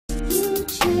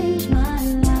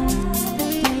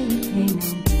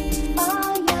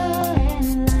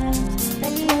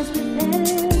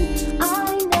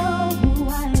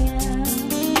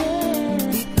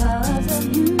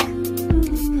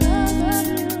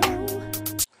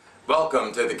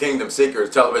Welcome to the Kingdom Seekers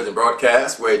television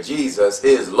broadcast where Jesus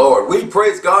is Lord. We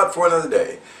praise God for another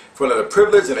day, for another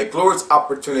privilege and a glorious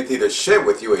opportunity to share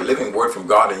with you a living word from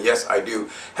God. And yes, I do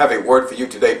have a word for you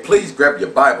today. Please grab your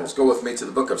Bibles. Go with me to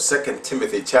the book of 2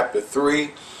 Timothy chapter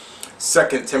 3.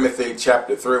 2 Timothy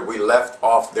chapter 3. We left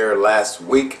off there last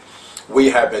week.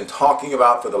 We have been talking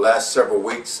about for the last several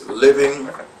weeks living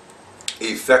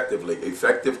effectively,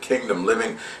 effective kingdom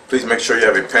living. Please make sure you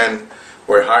have a pen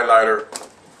or a highlighter,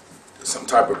 some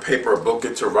type of paper or book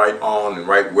to write on and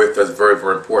write with. That's very,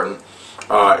 very important.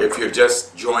 If you're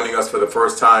just joining us for the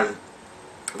first time,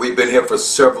 we've been here for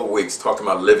several weeks talking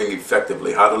about living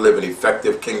effectively, how to live an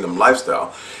effective kingdom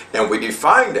lifestyle. And we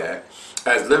define that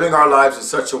as living our lives in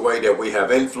such a way that we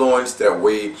have influence, that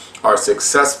we are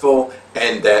successful,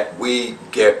 and that we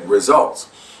get results.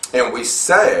 And we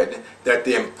said that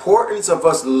the importance of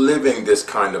us living this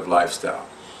kind of lifestyle,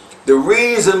 the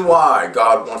reason why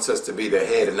God wants us to be the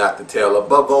head and not the tail,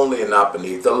 above only and not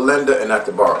beneath, the lender and not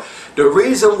the borrower, the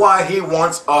reason why He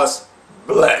wants us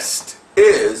blessed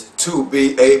is to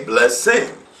be a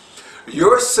blessing.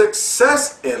 Your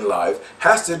success in life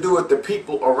has to do with the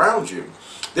people around you.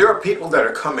 There are people that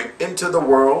are coming into the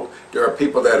world. There are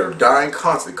people that are dying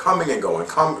constantly, coming and going,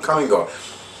 coming and going.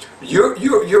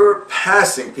 You're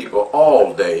passing people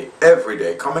all day, every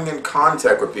day, coming in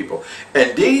contact with people.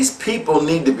 And these people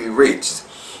need to be reached.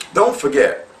 Don't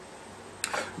forget,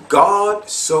 God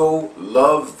so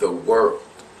loved the world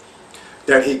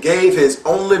that He gave His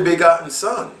only begotten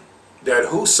Son, that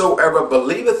whosoever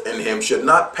believeth in Him should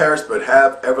not perish but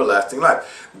have everlasting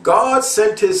life. God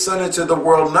sent His Son into the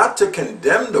world not to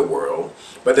condemn the world,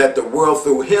 but that the world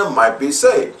through Him might be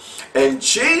saved. And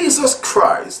Jesus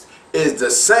Christ is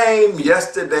the same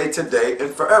yesterday, today,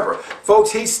 and forever.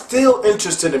 Folks, He's still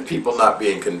interested in people not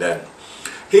being condemned.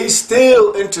 He's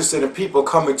still interested in people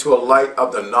coming to a light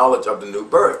of the knowledge of the new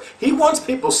birth. He wants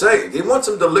people saved. He wants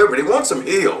them delivered. He wants them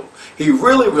healed. He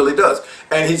really, really does.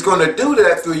 And He's going to do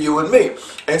that through you and me.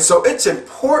 And so it's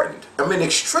important,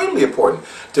 extremely important,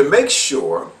 to make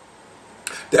sure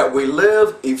that we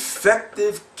live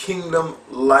effective kingdom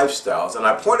lifestyles. And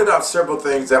I pointed out several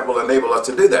things that will enable us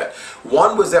to do that.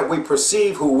 One was that we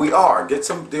perceive who we are. Get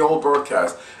the old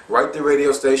broadcast. Write the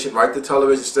radio station, write the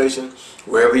television station,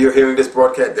 wherever you're hearing this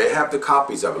broadcast, they have the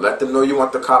copies of it. Let them know you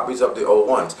want the copies of the old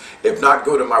ones. If not,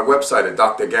 go to my website at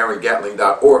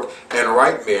drGarenGatling.org and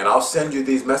write me, and I'll send you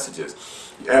these messages.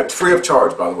 Free of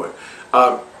charge, by the way.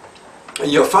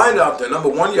 And you'll find out that, number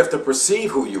one, you have to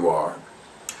perceive who you are.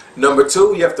 Number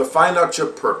two, you have to find out your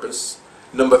purpose.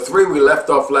 Number three, we left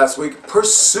off last week,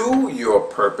 pursue your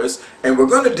purpose. And we're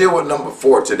going to deal with number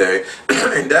four today,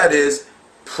 and that is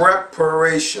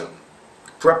preparation.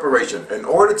 Preparation. In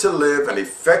order to live an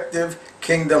effective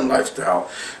kingdom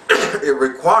lifestyle, it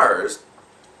requires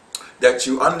that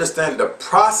you understand the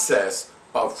process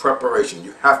of preparation.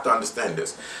 You have to understand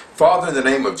this. Father, in the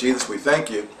name of Jesus, we thank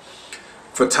you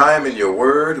for time in your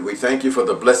word. We thank you for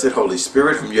the blessed Holy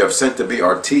Spirit whom you have sent to be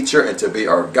our teacher and to be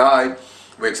our guide.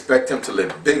 We expect Him to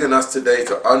live big in us today,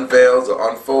 to unveil, to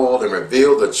unfold, and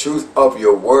reveal the truth of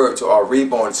your word to our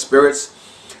reborn spirits,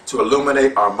 to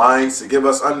illuminate our minds, to give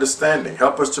us understanding.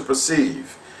 Help us to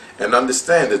perceive and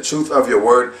understand the truth of your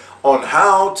word on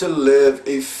how to live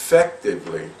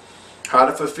effectively, how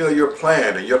to fulfill your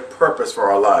plan and your purpose for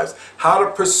our lives, how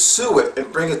to pursue it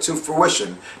and bring it to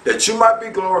fruition, that you might be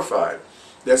glorified,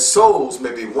 that souls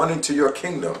may be won into your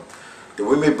kingdom, that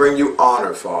we may bring you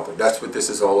honor, Father. That's what this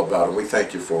is all about, and we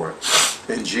thank you for it.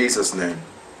 In Jesus' name.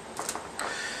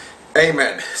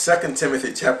 Amen. 2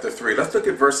 Timothy chapter 3. Let's look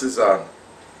at verses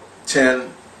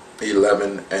 10,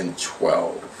 11, and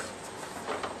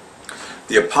 12.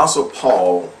 The Apostle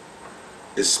Paul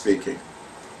is speaking.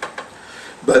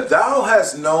 But thou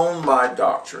hast known my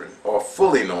doctrine, or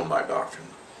fully known my doctrine,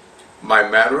 my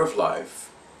manner of life,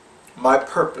 my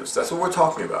purpose. That's what we're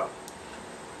talking about.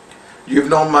 You've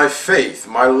known my faith,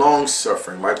 my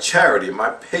long-suffering, my charity, my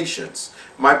patience,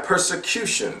 my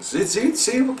persecutions.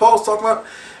 See what Paul's talking about?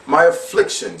 My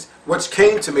afflictions, which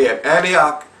came to me at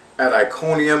Antioch, at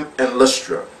Iconium, and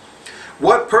Lystra.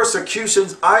 What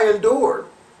persecutions I endured.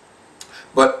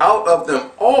 But out of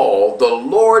them all the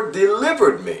Lord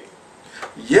delivered me.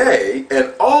 Yea,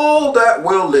 and all that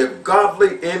will live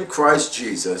godly in Christ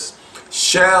Jesus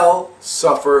shall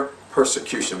suffer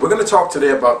persecution. We're going to talk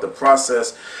today about the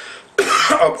process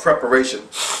of preparation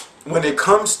when it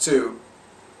comes to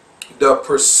the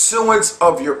pursuance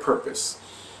of your purpose,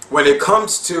 when it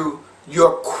comes to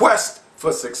your quest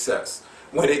for success,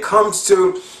 when it comes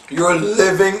to your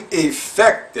living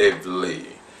effectively.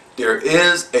 There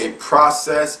is a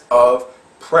process of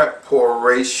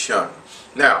preparation.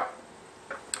 Now,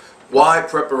 Why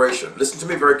preparation? Listen to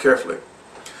me very carefully.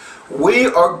 We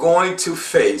are going to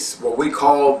face what we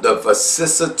call the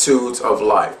vicissitudes of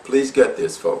life. Please get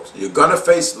this, folks. You're going to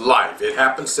face life. It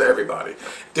happens to everybody.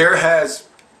 There has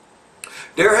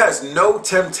no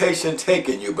temptation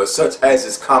taken you but such as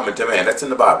is common to man. That's in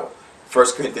the Bible. 1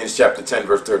 Corinthians chapter 10,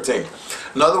 verse 13.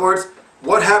 In other words,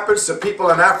 what happens to people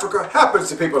in Africa happens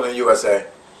to people in the USA.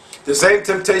 The same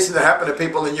temptation that happened to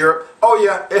people in Europe, oh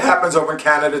yeah, it happens over in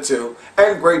Canada too,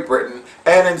 and Great Britain,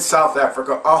 and in South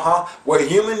Africa. We're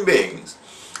human beings.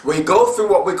 We go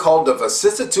through what we call the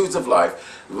vicissitudes of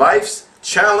life. Life's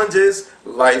challenges,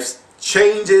 life's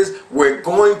changes. We're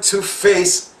going to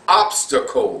face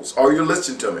obstacles. Are you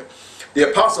listening to me?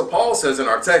 The Apostle Paul says in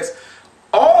our text,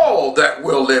 all that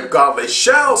will live godly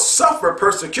shall suffer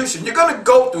persecution. You're going to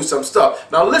go through some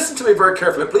stuff. Now listen to me very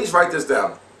carefully. Please write this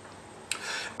down.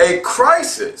 A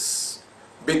crisis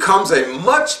becomes a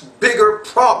much bigger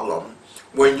problem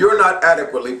when you're not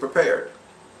adequately prepared.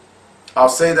 I'll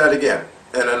say that again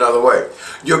in another way.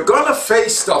 You're going to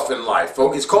face stuff in life,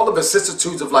 folks. It's called the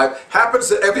vicissitudes of life. Happens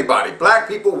to everybody. Black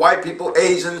people, white people,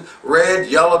 Asian, red,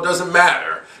 yellow, doesn't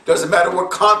matter. Doesn't matter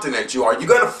what continent you are. You're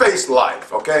going to face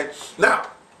life, okay? Now,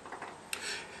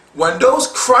 when those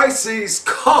crises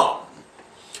come,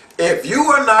 if you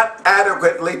are not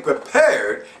adequately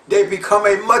prepared, they become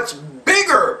a much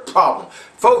bigger problem.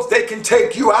 Folks, they can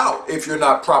take you out if you're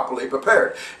not properly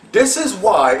prepared. This is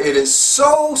why it is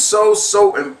so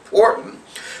important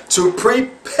to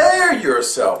prepare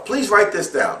yourself. Please write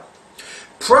this down.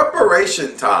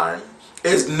 Preparation time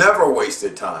is never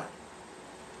wasted time.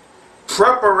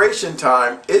 Preparation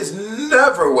time is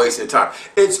never wasted time.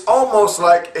 It's almost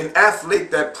like an athlete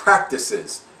that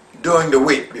practices during the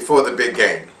week before the big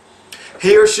game.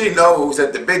 He or she knows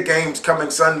that the big game's coming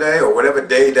Sunday or whatever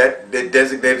day that they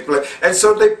designated play, and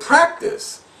so they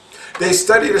practice. They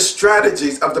study the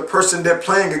strategies of the person they're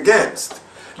playing against.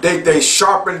 They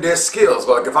sharpen their skills.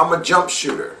 Like if I'm a jump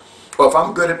shooter, or if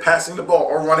I'm good at passing the ball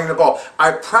or running the ball,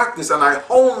 I practice and I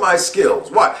hone my skills.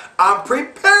 Why? I'm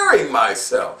preparing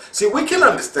myself. See, we can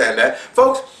understand that.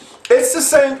 Folks, it's the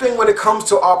same thing when it comes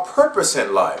to our purpose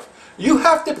in life. You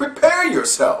have to prepare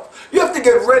yourself. You have to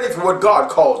get ready for what God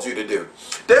calls you to do.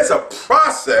 There's a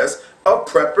process of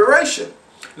preparation.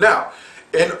 Now,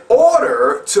 in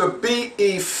order to be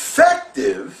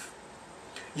effective,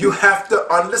 you have to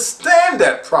understand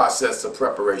that process of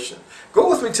preparation. Go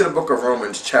with me to the book of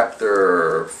Romans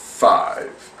chapter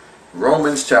 5.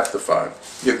 Romans chapter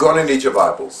 5. You're going to need your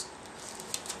Bibles.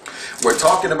 We're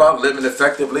talking about living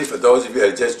effectively. For those of you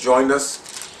that just joined us,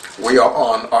 we are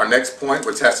on our next point,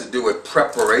 which has to do with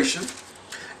preparation.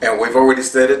 And we've already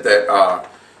stated that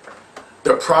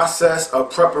the process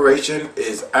of preparation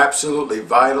is absolutely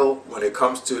vital when it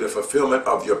comes to the fulfillment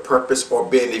of your purpose or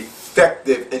being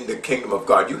effective in the kingdom of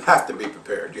God. You have to be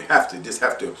prepared. You have to. Just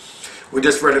have to. We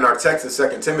just read in our text in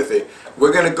 2 Timothy,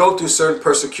 we're going to go through certain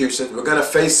persecutions. We're going to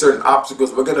face certain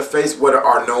obstacles. We're going to face what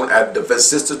are known as the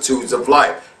vicissitudes of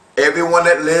life. Everyone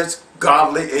that lives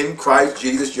godly in Christ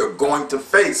Jesus, you're going to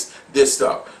face this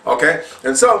stuff. Okay?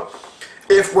 And so,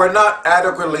 if we're not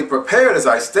adequately prepared, as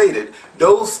I stated,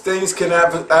 those things can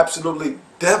absolutely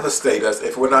devastate us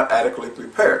if we're not adequately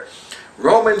prepared.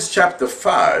 Romans chapter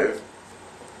 5,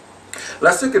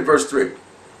 let's look at verse 3.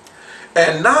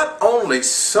 And not only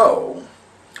so,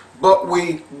 but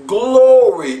we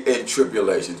glory in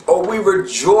tribulations, or we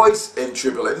rejoice in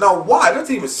tribulation. Now, why? That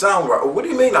doesn't even sound right. What do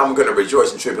you mean I'm going to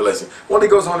rejoice in tribulation? Well, he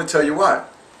goes on to tell you why.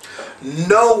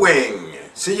 Knowing.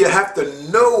 See, you have to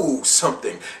know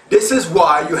something. This is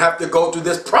why you have to go through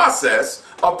this process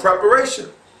of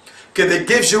preparation. Because it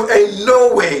gives you a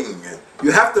knowing.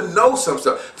 You have to know some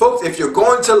stuff. Folks, if you're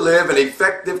going to live an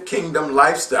effective kingdom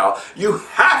lifestyle, you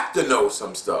have to know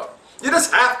some stuff. You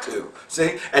just have to.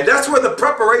 See? And that's where the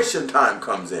preparation time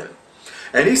comes in.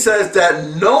 And he says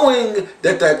that knowing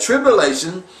that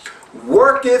tribulation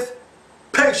worketh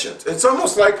patience. It's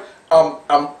almost like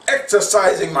I'm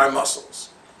exercising my muscles.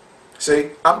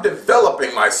 See, I'm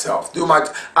developing myself.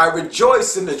 I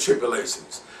rejoice in the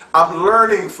tribulations. I'm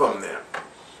learning from them.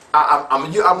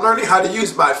 I'm learning how to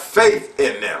use my faith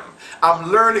in them.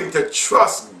 I'm learning to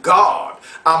trust God.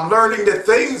 I'm learning the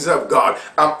things of God.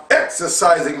 I'm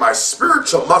exercising my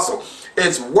spiritual muscle.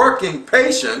 It's working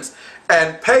patience.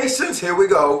 And patience, here we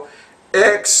go,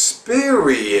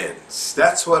 experience.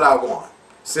 That's what I want.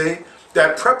 See,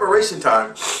 that preparation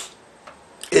time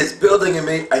is building in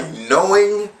me a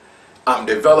knowing. I'm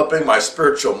developing my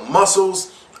spiritual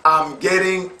muscles. I'm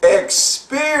getting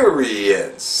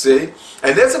experience. See?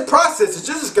 And there's a process that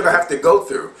you're just going to have to go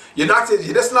through. You're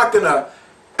just not going to,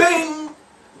 bing,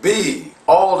 be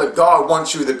all that God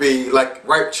wants you to be, like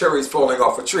ripe cherries falling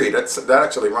off a tree. That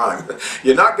actually rhymes.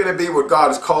 You're not going to be what God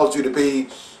has called you to be,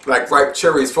 like ripe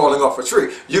cherries falling off a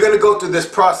tree. You're going to go through this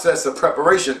process of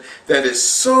preparation that is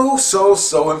so, so,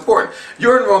 so important.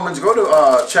 You're in Romans. Go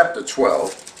to chapter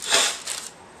 12.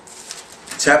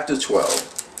 Chapter 12.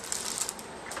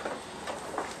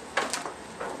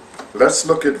 Let's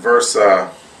look at verse...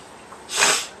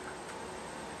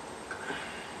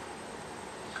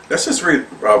 let's just read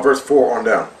verse 4 on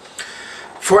down.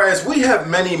 For as we have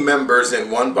many members in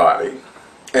one body,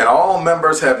 and all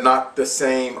members have not the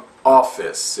same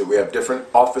office. So we have different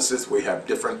offices, we have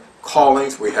different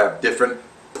callings, we have different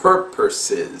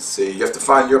purposes. See, you have to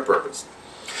find your purpose.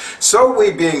 So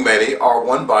we, being many, are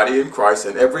one body in Christ,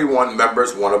 and every one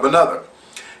members one of another.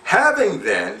 Having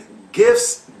then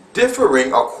gifts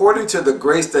differing according to the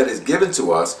grace that is given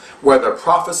to us, whether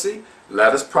prophecy,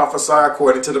 let us prophesy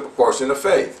according to the proportion of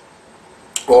faith.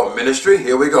 Or ministry,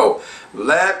 here we go.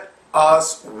 Let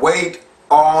us wait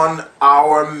on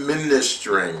our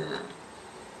ministering.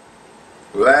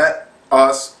 Let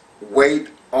us wait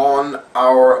on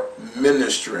our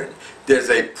ministering. There's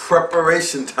a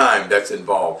preparation time that's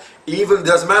involved. Even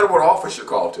doesn't matter what office you're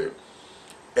called to.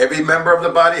 Every member of the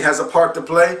body has a part to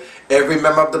play. Every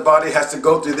member of the body has to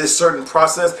go through this certain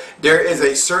process. There is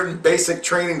a certain basic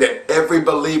training that every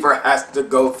believer has to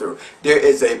go through. There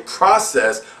is a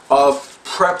process of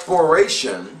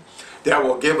preparation that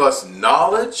will give us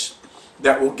knowledge,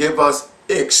 that will give us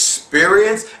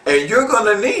experience, and you're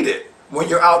going to need it when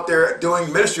you're out there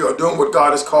doing ministry or doing what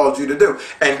God has called you to do.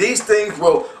 And these things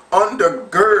will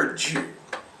undergird you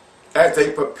as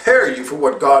they prepare you for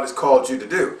what God has called you to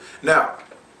do. Now,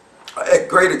 a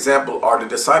great example are the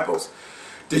disciples.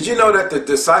 Did you know that the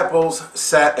disciples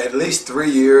sat at least 3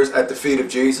 years at the feet of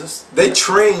Jesus? They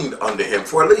trained under him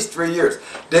for at least 3 years.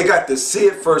 They got to see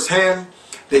it firsthand.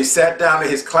 They sat down in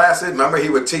his classes. Remember, he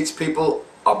would teach people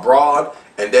abroad,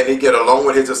 and then he'd get along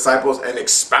with his disciples and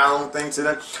expound things to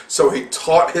them. So he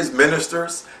taught his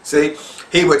ministers. See,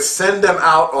 he would send them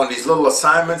out on these little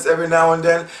assignments every now and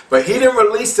then, but he didn't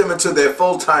release them into their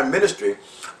full-time ministry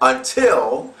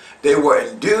until they were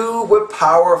endued with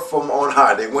power from on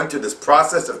high. They went through this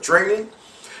process of training.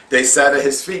 They sat at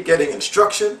his feet getting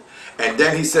instruction. And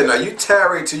then he said, now you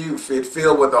tarry till you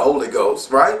filled with the Holy Ghost,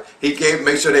 right? He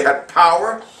made sure they had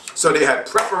power. So they had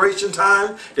preparation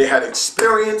time. They had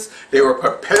experience. They were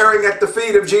preparing at the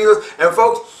feet of Jesus. And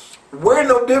folks, we're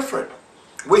no different.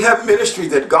 We have ministry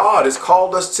that God has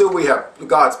called us to. We have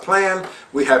God's plan.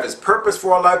 We have his purpose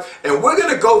for our life. And we're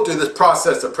going to go through this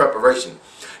process of preparation.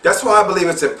 That's why I believe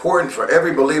it's important for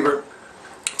every believer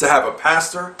to have a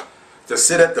pastor, to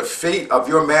sit at the feet of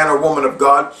your man or woman of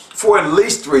God for at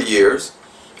least 3 years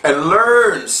and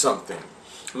learn something.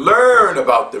 Learn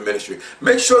about the ministry.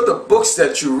 Make sure the books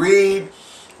that you read,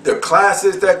 the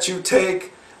classes that you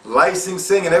take,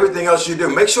 licensing and everything else you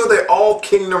do, make sure they're all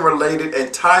kingdom related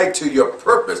and tied to your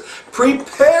purpose.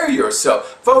 Prepare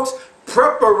yourself. Folks,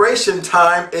 preparation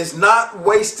time is not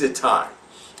wasted time.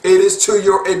 It is to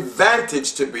your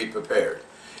advantage to be prepared.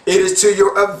 It is to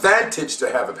your advantage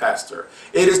to have a pastor.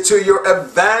 It is to your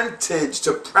advantage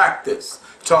to practice,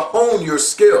 to hone your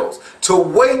skills, to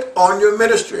wait on your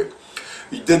ministry.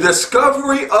 The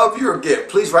discovery of your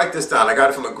gift, please write this down. I got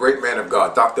it from a great man of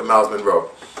God, Dr. Miles Monroe.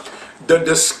 The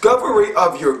discovery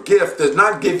of your gift does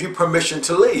not give you permission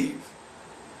to leave.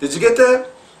 Did you get that?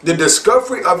 The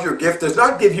discovery of your gift does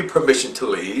not give you permission to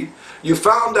leave. You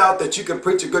found out that you can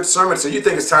preach a good sermon, so you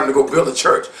think it's time to go build a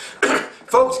church.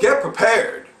 Folks, get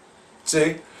prepared.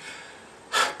 See?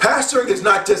 Pastoring is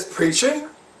not just preaching.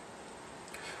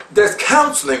 There's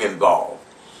counseling involved.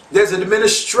 There's an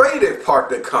administrative part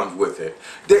that comes with it.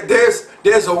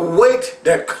 There's a weight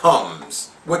that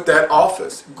comes with that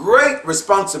office. Great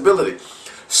responsibility.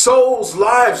 Souls'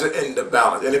 lives are in the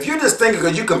balance. And if you're just thinking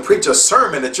because you can preach a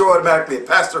sermon that you're automatically a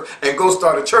pastor and go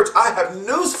start a church, I have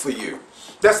news for you.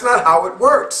 That's not how it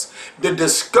works. The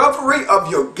discovery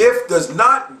of your gift does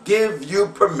not give you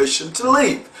permission to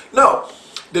leave. No.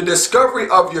 The discovery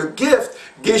of your gift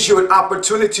gives you an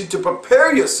opportunity to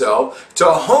prepare yourself, to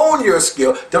hone your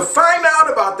skill, to find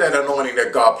out about that anointing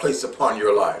that God placed upon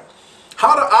your life.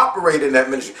 How to operate in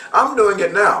that ministry. I'm doing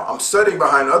it now. I'm studying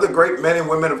behind other great men and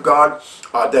women of God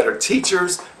that are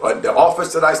teachers, the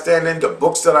office that I stand in, the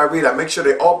books that I read. I make sure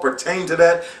they all pertain to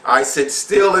that. I sit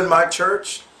still in my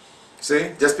church.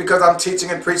 See, just because I'm teaching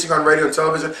and preaching on radio and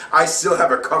television, I still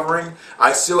have a covering.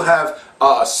 I still have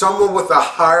someone with a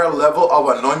higher level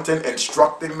of anointing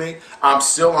instructing me. I'm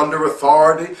still under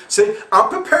authority. See, I'm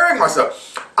preparing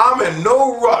myself. I'm in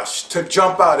no rush to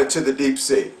jump out into the deep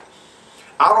sea.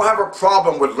 I don't have a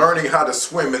problem with learning how to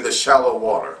swim in the shallow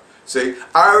water. See,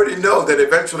 I already know that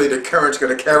eventually the current's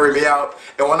going to carry me out.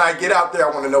 And when I get out there,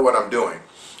 I want to know what I'm doing.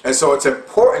 And so it's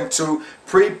important to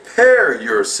prepare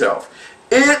yourself.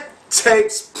 It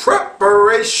takes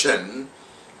preparation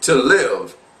to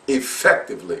live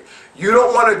effectively. You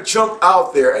don't want to jump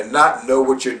out there and not know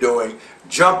what you're doing.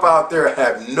 Jump out there,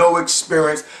 have no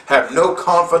experience, have no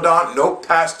confidant, no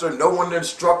pastor, no one to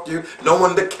instruct you, no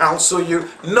one to counsel you,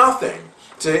 nothing.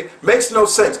 See, makes no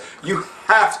sense. You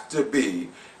have to be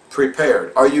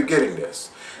prepared. Are you getting this?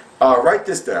 Write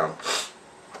this down.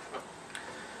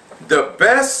 The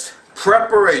best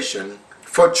preparation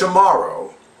for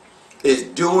tomorrow is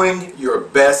doing your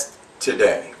best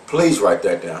today. Please write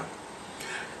that down.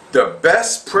 The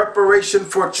best preparation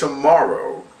for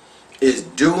tomorrow is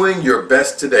doing your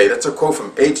best today. That's a quote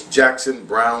from H. Jackson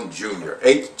Brown Jr.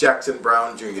 H. Jackson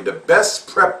Brown Jr. The best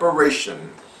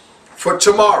preparation for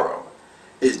tomorrow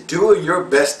is doing your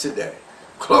best today.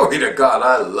 Glory to God.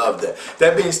 I love that.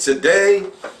 That means today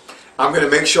I'm going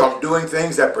to make sure I'm doing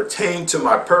things that pertain to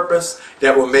my purpose,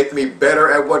 that will make me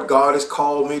better at what God has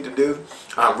called me to do.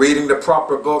 I'm reading the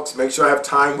proper books, make sure I have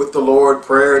time with the Lord,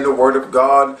 prayer and the Word of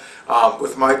God,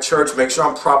 with my church, make sure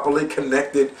I'm properly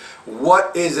connected.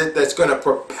 What is it that's going to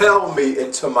propel me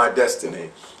into my destiny?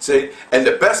 See, and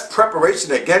the best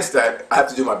preparation against that, I have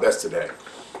to do my best today.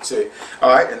 See, all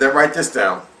right, and then write this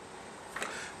down.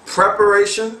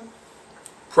 Preparation,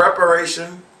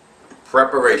 preparation,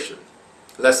 preparation.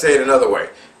 Let's say it another way.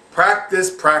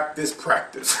 Practice, practice,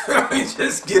 practice.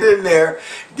 Just get in there,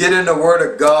 get in the Word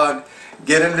of God,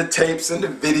 get in the tapes and the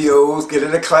videos, get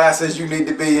in the classes you need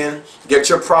to be in, get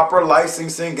your proper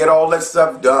licensing, get all that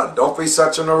stuff done. Don't be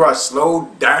such in a rush. Slow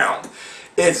down.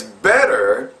 It's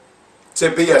better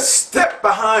to be a step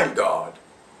behind God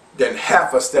than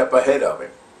half a step ahead of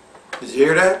Him. Did you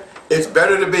hear that? It's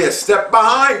better to be a step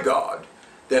behind God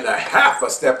than a half a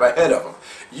step ahead of Him.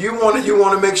 You want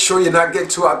to make sure you're not getting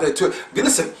too out there too.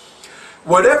 Listen,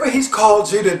 whatever He's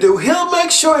called you to do, He'll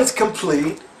make sure it's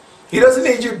complete. He doesn't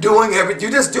need you doing everything.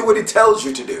 You just do what He tells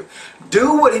you to do.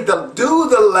 Do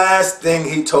the last thing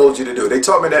He told you to do. They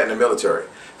taught me that in the military.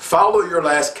 Follow your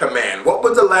last command. What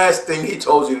was the last thing He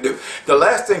told you to do? The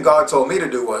last thing God told me to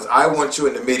do was, I want you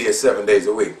in the media 7 days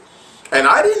a week. And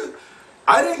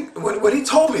when He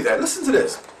told me that, listen to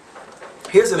this.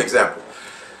 Here's an example.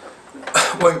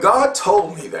 When God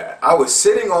told me that, I was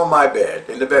sitting on my bed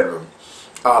in the bedroom.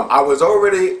 I was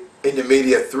already in the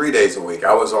media 3 days a week.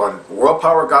 I was on World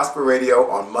Power Gospel Radio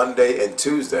on Monday and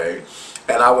Tuesday,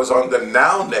 and I was on the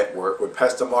Now Network with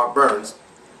Pastor Mark Burns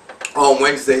on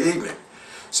Wednesday evening.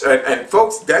 So, and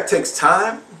folks, that takes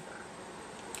time.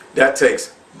 That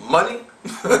takes money.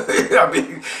 I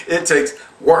mean, it takes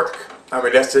work. I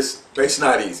mean, it's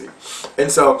not easy.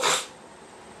 And so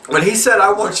when He said,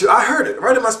 I want you, I heard it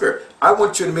right in my spirit. I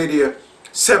want you in the media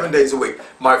 7 days a week.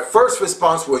 My first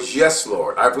response was, yes,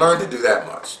 Lord. I've learned to do that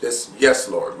much. It's yes,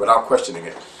 Lord, without questioning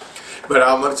it. But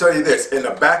I'm going to tell you this. In the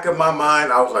back of my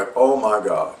mind, I was like, oh my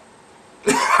God.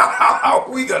 How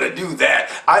are we going to do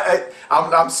that?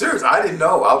 I'm serious. I didn't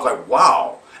know. I was like,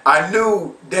 wow. I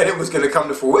knew that it was going to come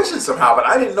to fruition somehow, but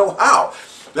I didn't know how.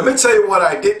 Let me tell you what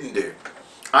I didn't do.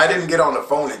 I didn't get on the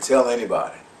phone and tell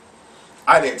anybody.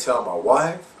 I didn't tell my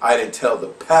wife. I didn't tell the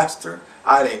pastor.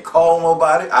 I didn't call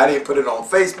nobody. I didn't put it on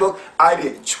Facebook. I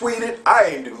didn't tweet it. I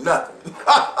didn't do nothing.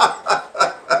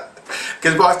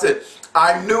 Because watch this.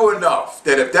 I knew enough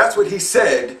that if that's what He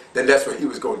said, then that's what He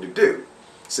was going to do.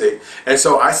 See? And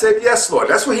so I said, yes, Lord.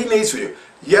 That's what He needs from you.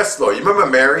 Yes, Lord. You remember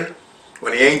Mary?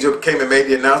 When the angel came and made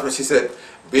the announcement, she said,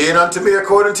 be it unto me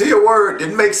according to your word.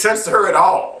 Didn't make sense to her at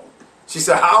all. She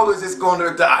said, how is this going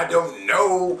to die? I don't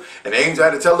know. And the angel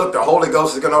had to tell her, look, the Holy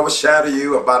Ghost is going to overshadow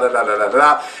you. And, blah, blah, blah, blah,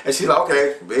 blah. And she's like,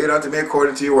 okay, be it unto me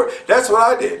according to your word. That's what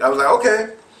I did. I was like,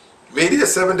 okay, media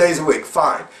 7 days a week,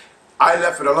 fine. I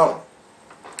left it alone.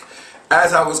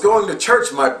 As I was going to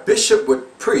church, my bishop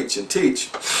would preach and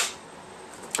teach.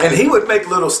 And he would make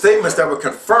little statements that would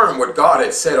confirm what God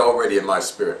had said already in my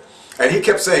spirit. And he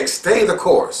kept saying, stay the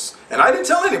course. And I didn't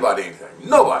tell anybody anything.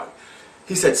 Nobody.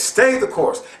 He said, stay the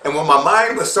course. And when my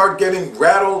mind would start getting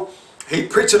rattled, he'd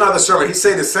preach another sermon. He'd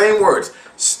say the same words.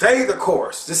 Stay the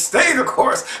course. Just stay the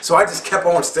course. So I just kept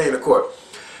on staying the course.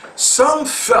 Some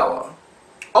fella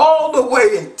all the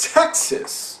way in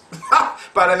Texas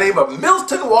by the name of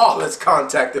Milton Wallace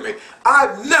contacted me.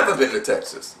 I've never been to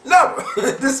Texas. Never.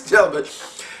 This gentleman,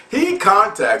 he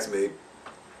contacts me.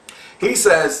 He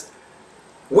says,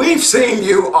 we've seen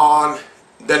you on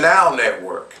the Now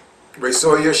Network. We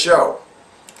saw your show.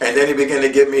 And then he began to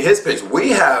give me his pitch. We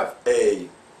have a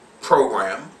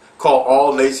program called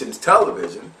All Nations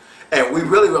Television, and we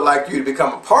really would like you to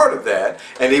become a part of that.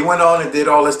 And he went on and did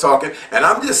all this talking, and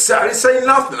I didn't say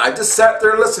nothing. I just sat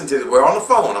there listening to it. We're on the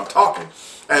phone, I'm talking.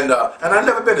 And I've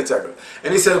never been to Texas.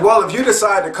 And he said, well, if you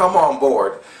decide to come on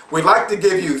board, we'd like to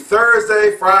give you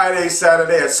Thursday, Friday,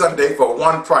 Saturday, and Sunday for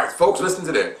one price. Folks, listen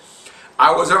to this.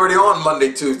 I was already on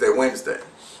Monday, Tuesday, Wednesday.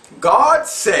 God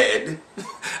said,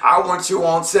 I want you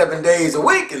on 7 days a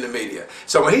week in the media.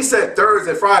 So when he said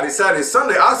Thursday, Friday, Saturday,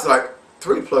 Sunday, I was like,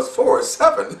 3 + 4 is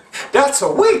 7. That's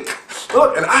a week.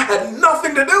 Look, and I had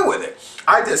nothing to do with it.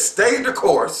 I just stayed the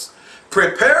course,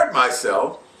 prepared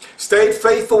myself, stayed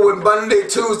faithful with Monday,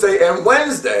 Tuesday, and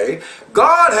Wednesday.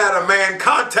 God had a man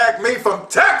contact me from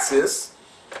Texas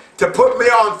to put me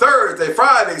on Thursday,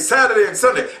 Friday, Saturday, and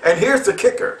Sunday. And here's the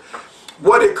kicker.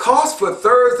 What it costs for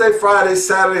Thursday, Friday,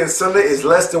 Saturday, and Sunday is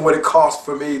less than what it costs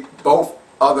for me both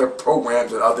other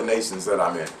programs in other nations that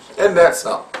I'm in. And that's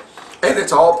something. And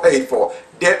it's all paid for,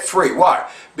 debt-free. Why?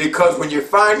 Because when you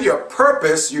find your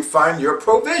purpose, you find your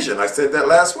provision. I said that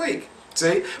last week.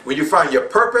 See? When you find your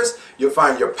purpose, you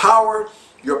find your power,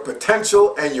 your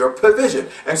potential, and your provision.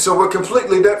 And so we're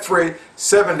completely debt-free,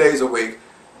 7 days a week,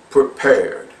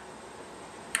 prepared.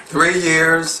 3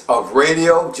 years of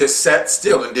radio, just sat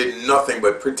still and did nothing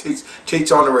but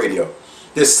teach on the radio.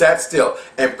 Just sat still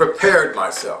and prepared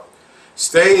myself.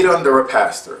 Stayed under a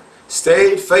pastor.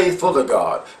 Stayed faithful to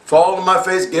God. Fall on my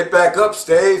face, get back up,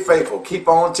 stay faithful. Keep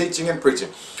on teaching and preaching.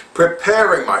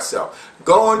 Preparing myself.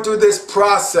 Going through this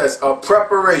process of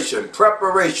preparation.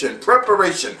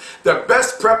 The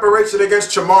best preparation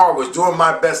against tomorrow was doing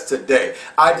my best today.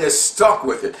 I just stuck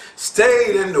with it.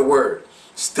 Stayed in the Word.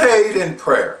 Stayed in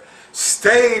prayer.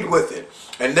 Stayed with it.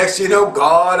 And next you know,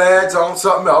 God adds on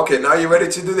something. Okay, now you're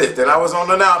ready to do this. Then I was on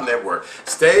the Now Network.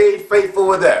 Stayed faithful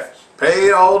with that.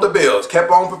 Paid all the bills. Kept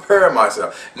on preparing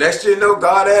myself. Next you know,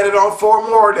 God added on 4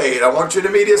 more days. I want you to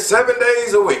meet here 7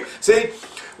 days a week. See,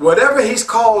 whatever He's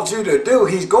called you to do,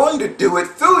 He's going to do it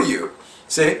through you.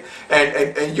 See,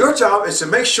 and your job is to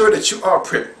make sure that you are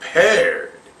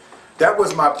prepared. That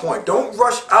was my point. Don't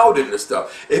rush out into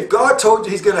stuff. If God told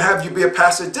you He's going to have you be a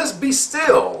pastor, just be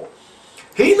still.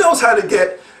 He knows how to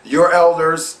get your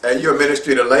elders and your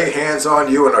ministry to lay hands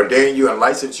on you and ordain you and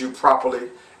license you properly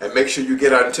and make sure you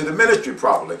get out into the ministry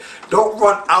properly. Don't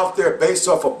run out there based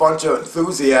off a bunch of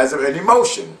enthusiasm and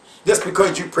emotion just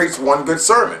because you preach one good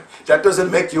sermon. That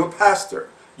doesn't make you a pastor.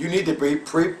 You need to be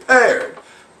prepared.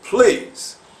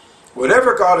 Please,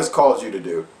 whatever God has called you to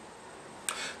do,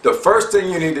 the first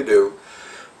thing you need to do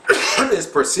is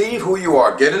perceive who you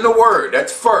are. Get in the Word.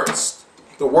 That's first.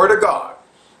 The Word of God.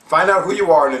 Find out who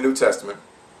you are in the New Testament.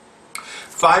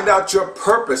 Find out your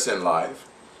purpose in life.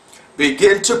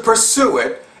 Begin to pursue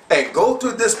it and go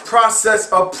through this process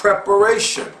of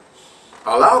preparation.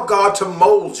 Allow God to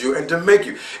mold you and to make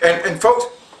you. And folks,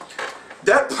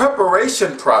 that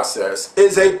preparation process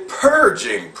is a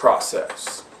purging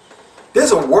process.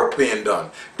 There's a work being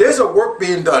done. There's a work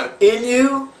being done in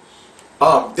you.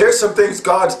 There's some things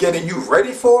God's getting you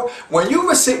ready for. When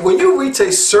you reach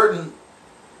a certain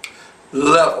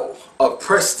level of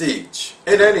prestige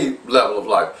in any level of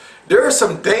life, there are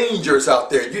some dangers out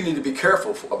there you need to be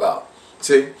careful about.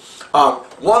 See,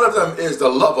 one of them is the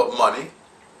love of money.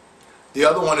 The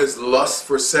other one is lust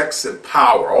for sex and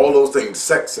power. All those things,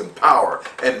 sex and power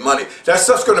and money. That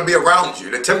stuff's going to be around you.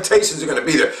 The temptations are going to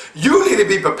be there. You need to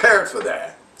be prepared for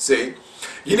that. See,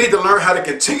 you need to learn how to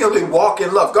continually walk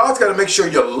in love. God's got to make sure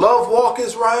your love walk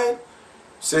is right.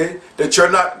 See, that you're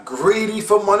not greedy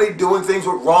for money, doing things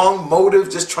with wrong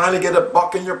motives, just trying to get a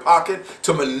buck in your pocket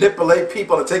to manipulate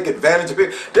people and take advantage of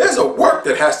people. There's a work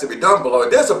that has to be done below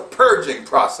it. There's a purging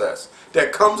process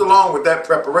that comes along with that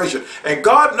preparation. And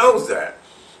God knows that.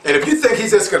 And if you think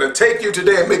He's just going to take you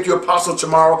today and make you apostle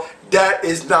tomorrow, that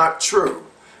is not true.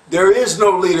 There is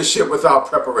no leadership without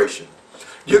preparation.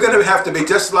 You're going to have to be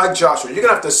just like Joshua. You're going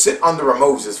to have to sit under a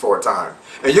Moses for a time.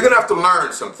 And you're going to have to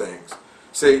learn some things.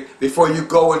 See, before you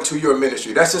go into your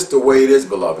ministry. That's just the way it is,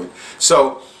 beloved.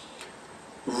 So,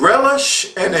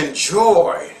 relish and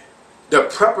enjoy the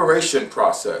preparation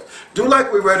process. Do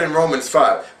like we read in Romans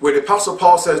 5, where the Apostle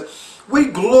Paul says, we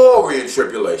glory in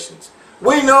tribulations.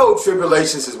 We know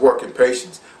tribulations is working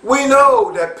patience. We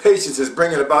know that patience is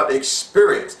bringing about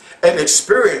experience. And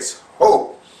experience,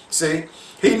 hope. See,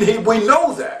 we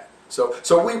know that.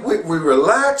 So we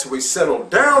relax, we settle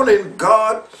down in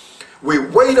God. We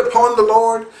wait upon the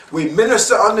Lord. We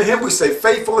minister unto Him. We stay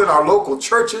faithful in our local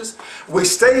churches. We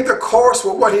stay the course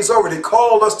with what He's already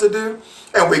called us to do.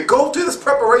 And we go through this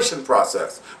preparation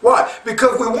process. Why?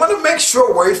 Because we want to make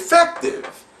sure we're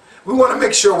effective. We want to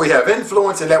make sure we have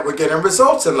influence and that we're getting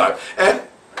results in life. And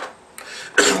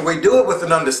we do it with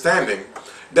an understanding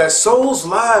that souls'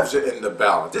 lives are in the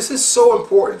balance. This is so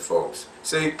important, folks.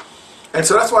 See? And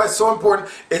so that's why it's so important.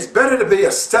 It's better to be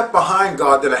a step behind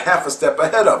God than a half a step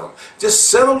ahead of Him. Just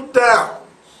settle down.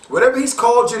 Whatever He's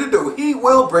called you to do, He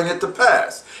will bring it to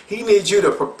pass. He needs you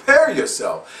to prepare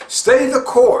yourself. Stay the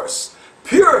course.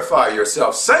 Purify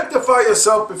yourself. Sanctify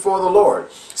yourself before the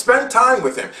Lord. Spend time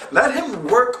with Him. Let Him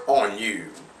work on you.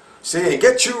 See, and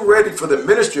get you ready for the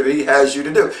ministry that He has you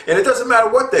to do. And it doesn't matter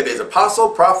what that is. Apostle,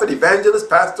 prophet, evangelist,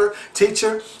 pastor,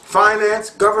 teacher,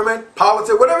 finance, government,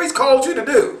 politics, whatever He's called you to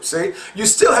do. See, you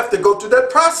still have to go through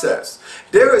that process.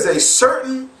 There is a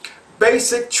certain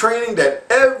basic training that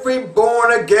every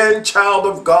born-again child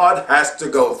of God has to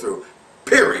go through.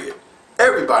 Period.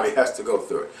 Everybody has to go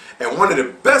through it. And one of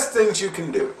the best things you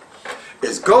can do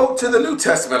is go to the New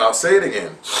Testament. I'll say it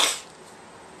again.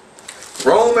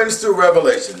 Romans through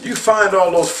Revelation. You find all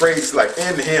those phrases like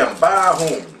in Him, by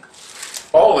whom,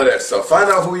 all of that stuff. Find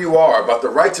out who you are, about the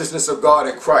righteousness of God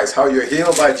in Christ, how you're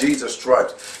healed by Jesus'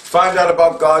 stripes. Find out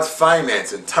about God's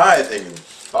finance and tithing,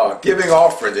 giving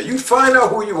offerings. And you find out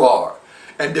who you are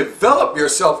and develop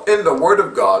yourself in the Word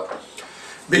of God.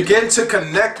 Begin to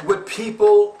connect with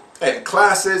people and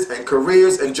classes and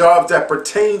careers and jobs that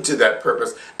pertain to that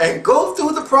purpose, and go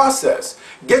through the process.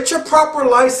 Get your proper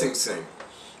licensing.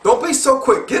 Don't be so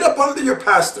quick. Get up under your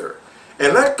pastor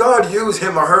and let God use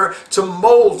him or her to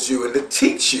mold you and to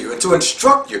teach you and to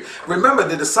instruct you. Remember,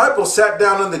 the disciples sat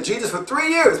down under Jesus for 3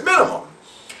 years minimum.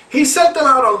 He sent them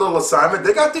out on a little assignment.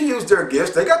 They got to use their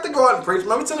gifts. They got to go out and preach.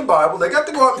 Remember, it's in the Bible. They got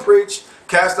to go out and preach,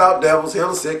 cast out devils, heal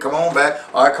the sick. Come on back.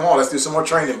 All right, come on. Let's do some more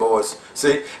training, boys.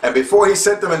 See? And before He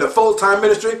sent them into full-time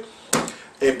ministry,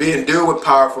 and be endued with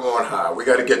power from on high. We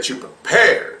got to get you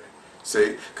prepared.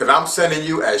 See? Because I'm sending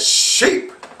you as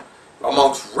sheep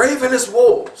amongst ravenous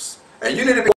wolves. And you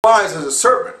need to be wise as a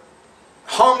serpent,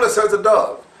 harmless as a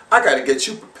dove. I got to get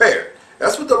you prepared.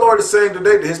 That's what the Lord is saying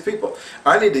today to His people.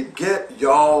 I need to get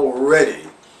y'all ready.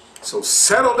 So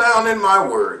settle down in my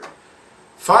word.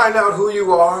 Find out who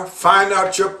you are. Find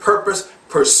out your purpose.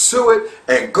 Pursue it.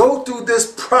 And go through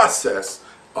this process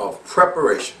of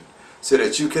preparation so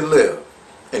that you can live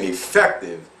an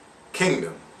effective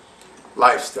kingdom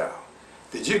lifestyle.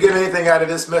 Did you get anything out of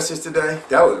this message today?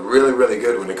 That was really, really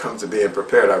good when it comes to being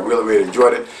prepared. I really, really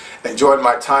enjoyed it. Enjoyed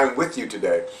my time with you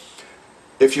today.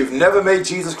 If you've never made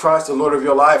Jesus Christ the Lord of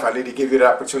your life, I need to give you the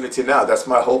opportunity now. That's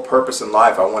my whole purpose in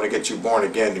life. I want to get you born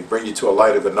again and bring you to a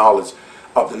light of the knowledge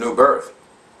of the new birth.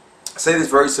 Say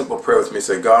this very simple prayer with me.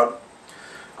 Say, God,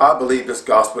 I believe this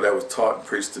gospel that was taught and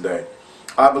preached today.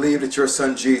 I believe that your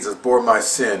Son Jesus bore my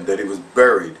sin, that He was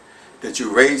buried, that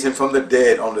you raised Him from the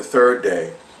dead on the third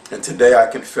day. And today I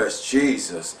confess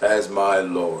Jesus as my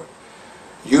Lord.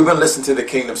 You've been listening to the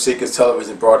Kingdom Seekers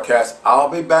television broadcast. I'll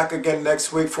be back again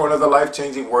next week for another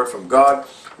life-changing word from God.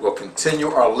 We'll continue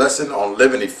our lesson on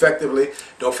living effectively.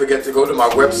 Don't forget to go to my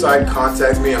website,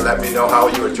 contact me, and let me know how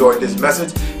you enjoyed this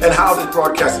message and how this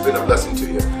broadcast has been a blessing to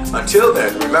you. Until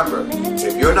then, remember,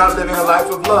 if you're not living a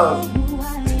life of love,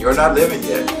 then you're not living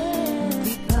yet.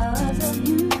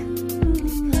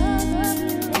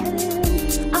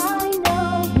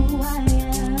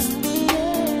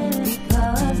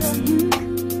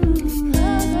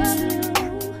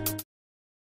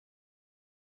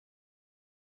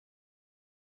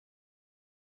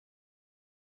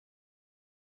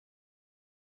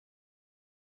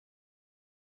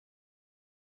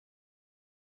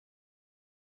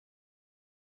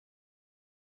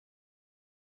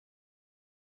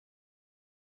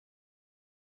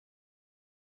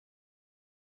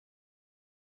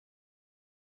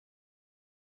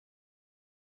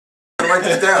 Write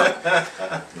this down.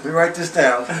 Let me write this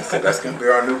down. So that's going to be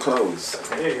our new close.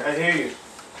 Hey, I hear you.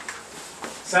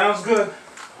 Sounds good.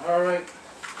 All right.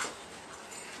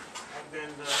 I've been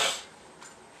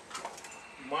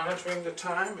monitoring the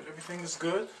time, but everything is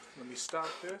good. Let me stop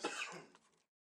this.